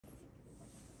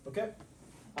Okay.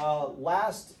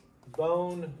 Last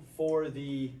bone for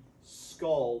the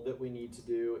skull that we need to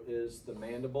do is the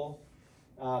mandible.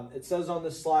 It says on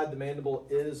this slide the mandible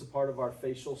is a part of our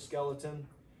facial skeleton.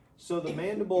 So the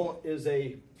mandible is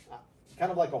a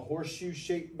kind of like a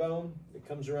horseshoe-shaped bone. It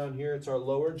comes around here. It's our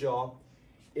lower jaw.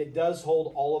 It does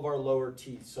hold all of our lower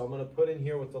teeth. So I'm going to put in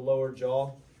here with the lower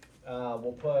jaw.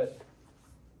 We'll put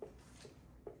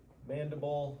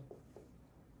mandible.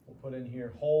 We'll put in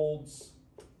here holds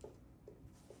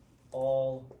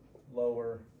all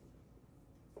lower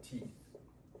teeth.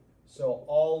 So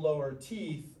all lower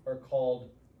teeth are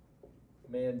called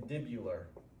mandibular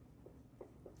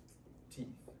teeth.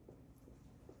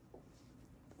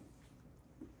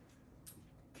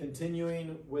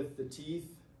 Continuing with the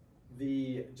teeth,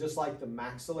 just like the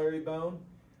maxillary bone,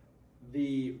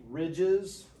 the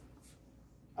ridges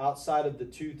outside of the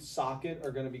tooth socket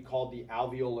are going to be called the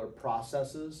alveolar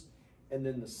processes, and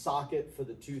then the socket for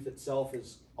the tooth itself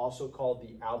is also called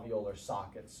the alveolar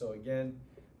socket. So again,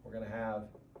 we're going to have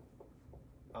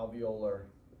alveolar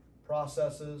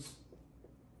processes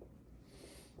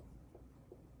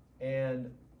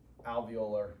and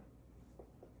alveolar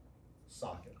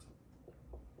socket.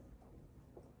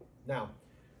 Now,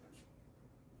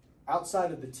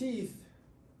 outside of the teeth,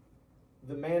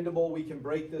 the mandible, we can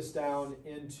break this down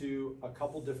into a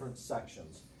couple different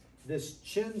sections. This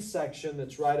chin section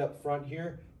that's right up front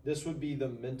here, this would be the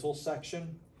mental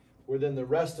section, where then the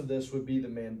rest of this would be the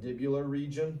mandibular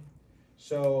region.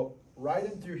 So right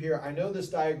in through here, I know this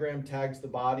diagram tags the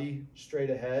body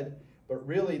straight ahead, but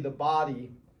really the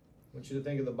body, I want you to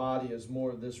think of the body as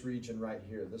more of this region right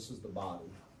here. This is the body.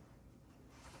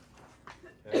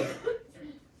 Okay.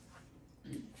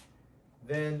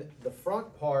 Then the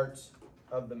front part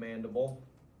of the mandible,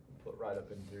 put right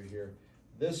up in through here.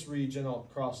 This region, I'll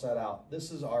cross that out.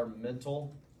 This is our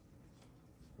mental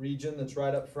region that's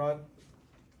right up front.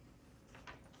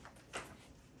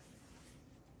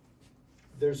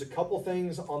 There's a couple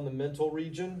things on the mental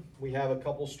region. We have a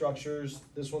couple structures.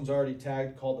 This one's already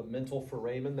tagged called the mental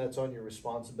foramen. That's on your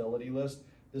responsibility list.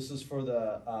 This is for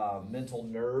the mental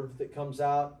nerve that comes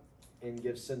out and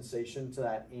gives sensation to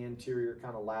that anterior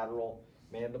kind of lateral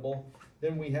mandible.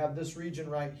 Then we have this region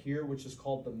right here, which is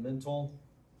called the mental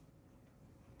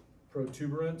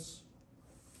protuberance.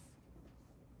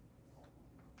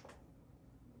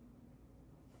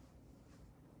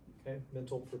 Okay,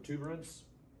 mental protuberance.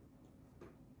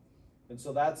 And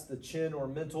so that's the chin or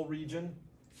mental region.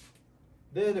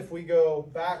 Then if we go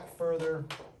back further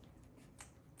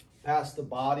past the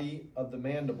body of the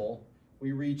mandible,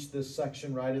 we reach this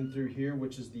section right in through here,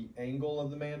 which is the angle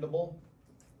of the mandible.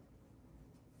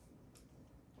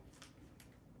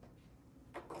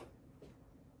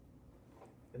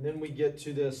 And then we get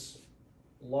to this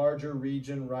larger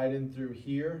region right in through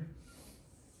here,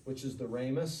 which is the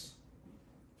ramus.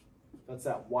 That's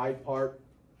that wide part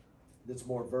that's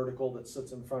more vertical that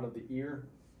sits in front of the ear.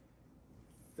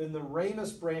 Then the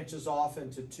ramus branches off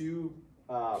into two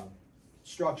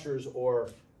structures or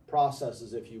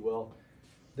processes, if you will.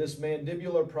 This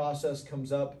mandibular process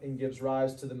comes up and gives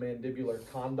rise to the mandibular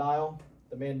condyle.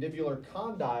 The mandibular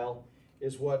condyle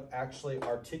is what actually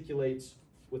articulates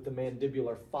with the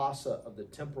mandibular fossa of the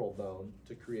temporal bone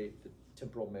to create the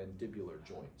temporal mandibular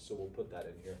joint. So we'll put that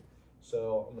in here.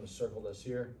 So I'm going to circle this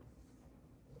here.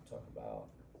 We'll talk about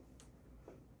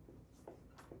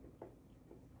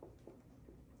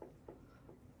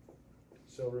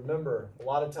so remember, a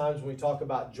lot of times when we talk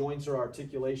about joints or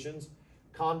articulations,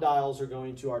 condyles are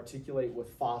going to articulate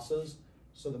with fossas.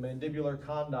 So the mandibular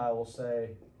condyle will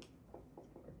say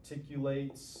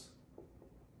articulates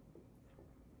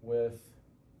with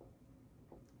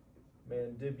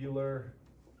mandibular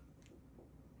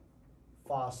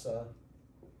fossa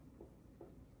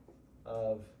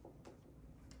of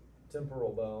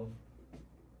temporal bone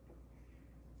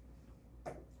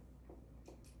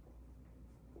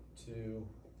to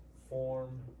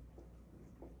form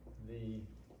the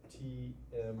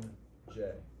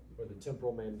TMJ, or the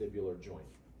temporal mandibular joint.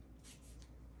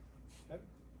 Okay.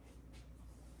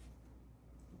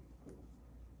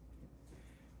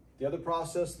 The other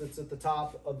process that's at the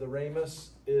top of the ramus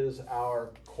is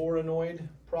our coronoid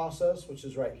process, which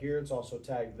is right here. It's also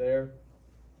tagged there.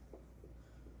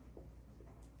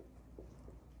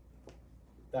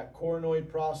 That coronoid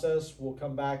process will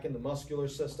come back in the muscular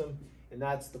system, and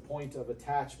that's the point of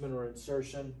attachment or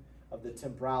insertion of the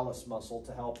temporalis muscle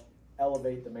to help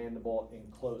elevate the mandible and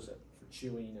close it for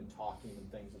chewing and talking and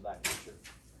things of that nature.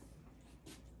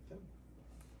 Okay.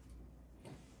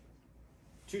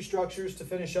 Two structures to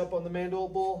finish up on the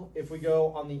mandible. If we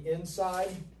go on the inside,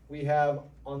 we have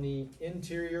on the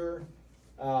interior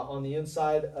On the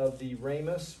inside of the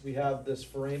ramus, we have this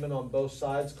foramen on both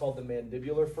sides called the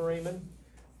mandibular foramen.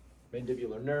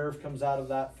 Mandibular nerve comes out of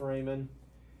that foramen.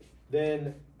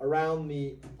 Then around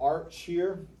the arch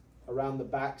here, around the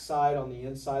back side on the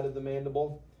inside of the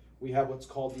mandible, we have what's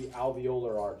called the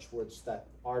alveolar arch, where it's that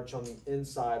arch on the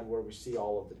inside where we see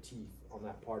all of the teeth on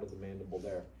that part of the mandible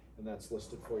there. And that's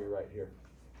listed for you right here.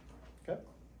 Okay?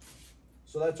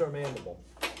 So that's our mandible.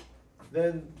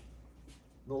 Then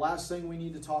the last thing we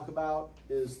need to talk about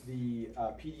is the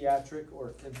pediatric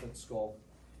or infant skull.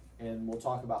 And we'll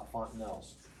talk about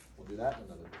fontanelles. We'll do that in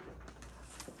another video.